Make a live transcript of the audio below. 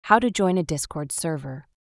How to join a Discord server.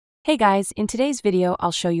 Hey guys, in today's video,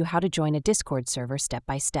 I'll show you how to join a Discord server step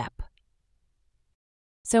by step.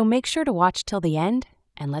 So make sure to watch till the end,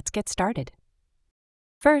 and let's get started.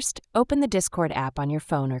 First, open the Discord app on your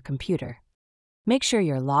phone or computer. Make sure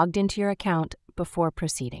you're logged into your account before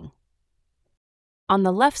proceeding. On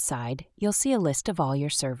the left side, you'll see a list of all your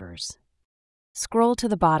servers. Scroll to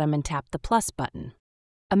the bottom and tap the plus button.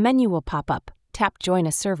 A menu will pop up. Tap Join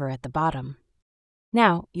a Server at the bottom.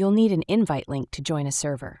 Now, you'll need an invite link to join a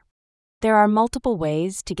server. There are multiple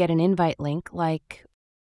ways to get an invite link, like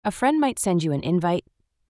a friend might send you an invite,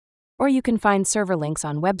 or you can find server links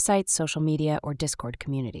on websites, social media, or Discord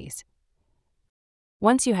communities.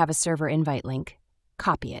 Once you have a server invite link,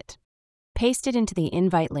 copy it. Paste it into the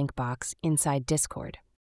invite link box inside Discord.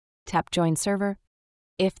 Tap Join Server.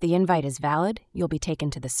 If the invite is valid, you'll be taken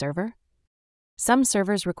to the server. Some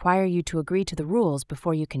servers require you to agree to the rules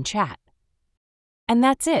before you can chat. And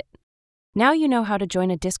that's it. Now you know how to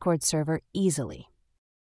join a Discord server easily.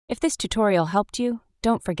 If this tutorial helped you,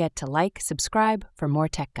 don't forget to like, subscribe for more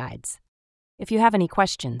tech guides. If you have any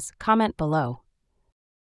questions, comment below.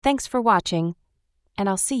 Thanks for watching, and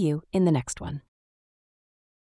I'll see you in the next one.